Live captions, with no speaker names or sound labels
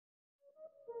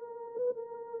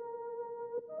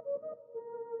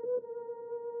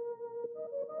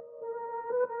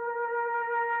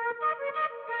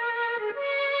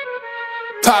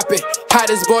Pop it,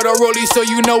 hottest border rollie, so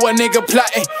you know a nigga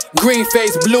plotting. Green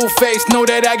face, blue face, know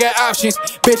that I got options.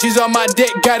 Bitches on my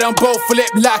dick, got them both flip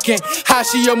locking. How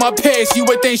she on my pants, you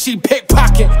would think she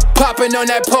pickpocket. Popping on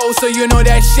that pole, so you know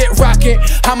that shit rockin'.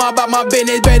 I'm about my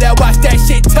business, better watch that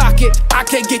shit talking. I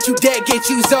can't get you dead, get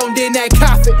you zoned in that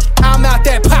coffin. I'm out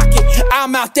that pocket,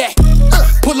 I'm out that.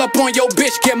 Pull up on your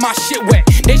bitch, get my shit wet.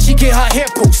 Then she get her hair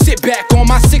pulled, sit back on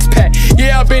my six pack.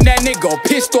 Yeah, I been that nigga,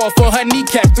 pissed off for her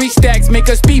kneecap. 3 stacks, make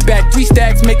her speed back. 3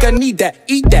 stacks, make her need that,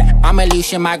 eat that. I'ma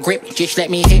loosen my grip, just let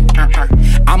me hit.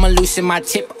 I'ma loosen my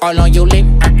tip, all on your lip.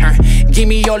 Give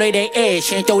me all of that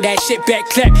edge and throw that shit back,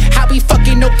 clap. How we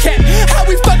fucking no cap? How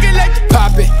we fucking like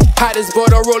pop it? Hottest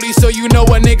border rollie, so you know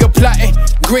a nigga plotting.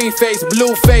 Green face,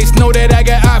 blue face, know that I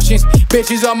got options.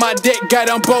 Bitches on my dick, got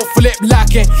them both flip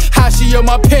locking. How she on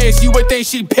my pants, you would think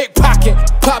she pickpocket.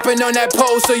 Popping on that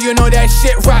pole, so you know that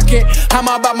shit rockin'. I'm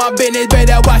about my business,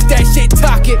 better watch that shit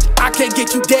talking. I can't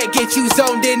get you dead, get you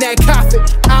zoned in that coffin.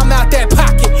 I'm out that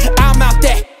pocket, I'm out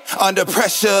that. Under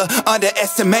pressure,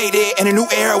 underestimated. In a new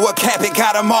era, what cap it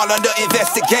got them all under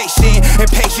investigation.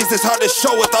 Impatience is hard to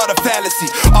show with all the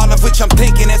fallacy. All of which I'm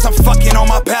thinking as I'm fucking on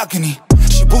my balcony.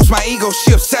 She boosts my ego,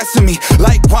 she obsessed with me.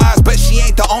 Likewise, but she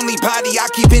ain't the only body I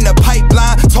keep in the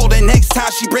pipeline. Told her next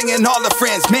time she bringing all her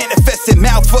friends. Manifested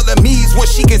mouth full of me is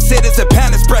what she considers a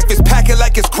palace breakfast. Pack it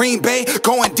like it's Green Bay,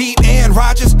 going deep in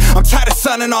Rodgers. I'm tired of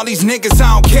sunning all these niggas,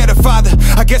 I don't care the father.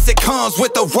 I guess it comes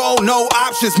with the role, no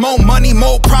options. More money,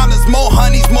 more problems, more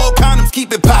honeys, more condoms,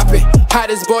 keep it poppin'.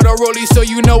 Hottest border rollie, so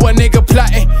you know a nigga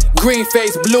plotting. Green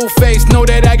face, blue face, know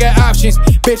that I got options.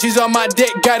 Bitches on my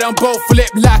dick, got them both flip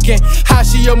locking. How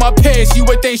she on my pants, you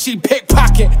would think she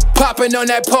pickpocket. Popping on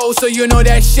that pole, so you know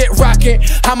that shit rockin'.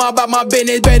 I'm about my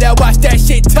business, better watch that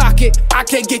shit talking. I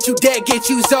can't get you dead, get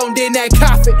you zoned in that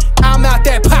coffin. I'm out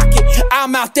that pocket,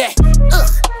 I'm out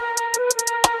that.